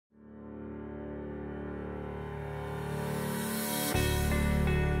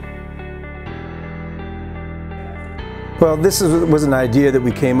Well, was an idea that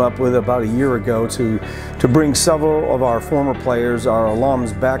we came up with about a year ago to bring several of our former players, our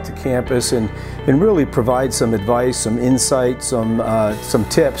alums, back to campus and really provide some advice, some insight, some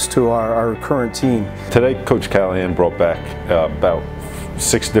tips to our current team. Today, Coach Callahan brought back about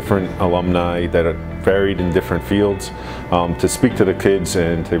 6 different alumni that are varied in different fields to speak to the kids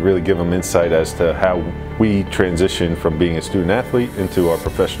and to really give them insight as to how we transition from being a student athlete into our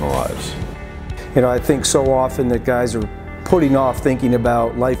professional lives. You know, I think so often that guys are putting off thinking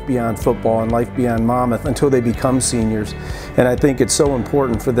about life beyond football and life beyond Monmouth until they become seniors. And I think it's so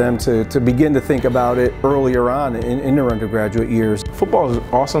important for them to begin to think about it earlier on in their undergraduate years. Football is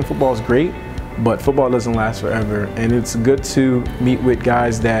awesome, football is great, but football doesn't last forever. And it's good to meet with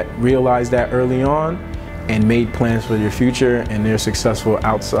guys that realize that early on and made plans for their future, and they're successful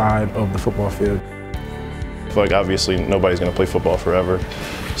outside of the football field. I feel like obviously nobody's going to play football forever,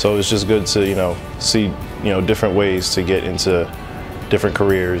 so it's just good to see different ways to get into different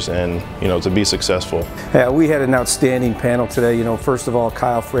careers and to be successful. Yeah, we had an outstanding panel today. First of all,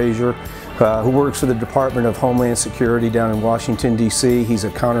 Kyle Frazier, who works for the Department of Homeland Security down in Washington, D.C. He's a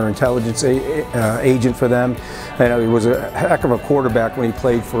counterintelligence agent for them. He was a heck of a quarterback when he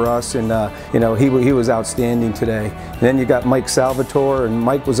played for us, and he was outstanding today. And then you got Mike Salvatore, and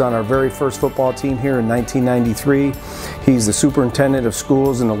Mike was on our very first football team here in 1993. He's the superintendent of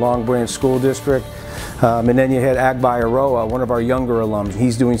schools in the Long Branch School District. And then you had Agbai Aroa, one of our younger alums.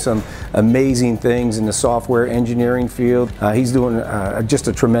 He's doing some amazing things in the software engineering field. He's doing just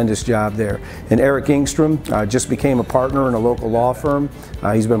a tremendous job there. And Eric Ingstrom just became a partner in a local law firm.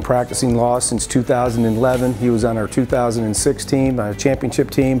 He's been practicing law since 2011. He was on our 2006 team,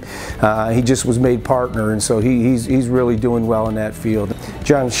 championship team. He just was made partner, and so he's really doing well in that field.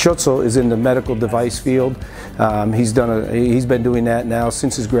 John Schutzel is in the medical device field. He's been doing that now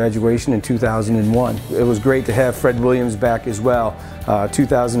since his graduation in 2001. It was great to have Fred Williams back as well.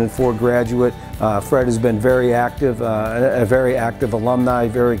 2004 graduate. Fred has been very active, a very active alumni,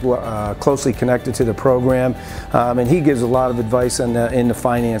 very closely connected to the program, and he gives a lot of advice in the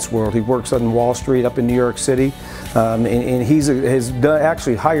finance world. He works on Wall Street up in New York City, and has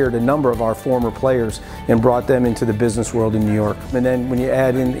actually hired a number of our former players and brought them into the business world in New York. And then when you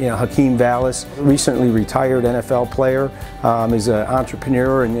add in Hakeem Vallis, recently retired NFL player, is an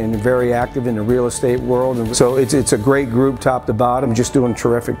entrepreneur and very active in the real estate world. And so it's a great group top to bottom, just doing a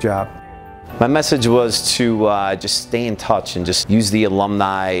terrific job. My message was to just stay in touch and just use the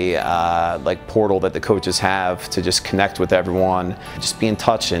alumni portal that the coaches have to just connect with everyone. Just be in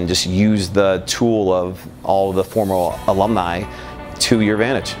touch and just use the tool of all the former alumni to your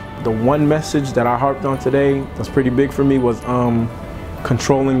advantage. The one message that I harped on today that's pretty big for me was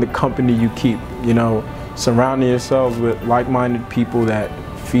controlling the company you keep. Surrounding yourselves with like-minded people that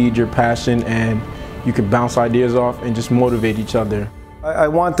feed your passion and you can bounce ideas off and just motivate each other. I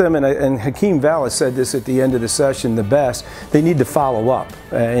want them, and Hakeem Vallis said this at the end of the session the best, they need to follow up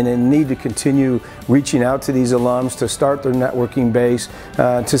and they need to continue reaching out to these alums to start their networking base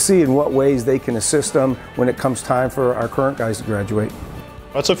to see in what ways they can assist them when it comes time for our current guys to graduate.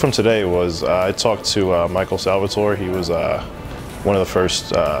 What I took from today was I talked to Michael Salvatore. He was one of the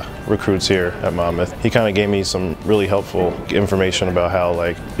first recruits here at Monmouth. He kind of gave me some really helpful information about how,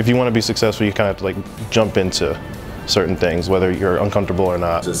 if you want to be successful, you kind of have to jump into certain things, whether you're uncomfortable or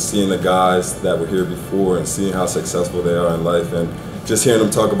not. Just seeing the guys that were here before and seeing how successful they are in life, and just hearing them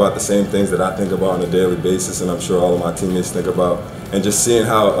talk about the same things that I think about on a daily basis, and I'm sure all of my teammates think about, and just seeing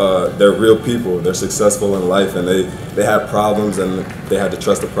how they're real people, they're successful in life, and they have problems and they had to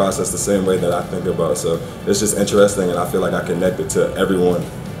trust the process the same way that I think about. So it's just interesting, and I feel like I connected to everyone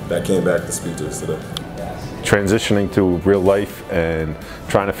that came back to speak to us today. Transitioning to real life and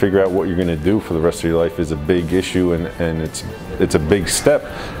trying to figure out what you're going to do for the rest of your life is a big issue, and it's a big step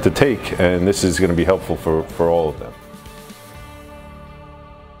to take, and this is going to be helpful for all of them.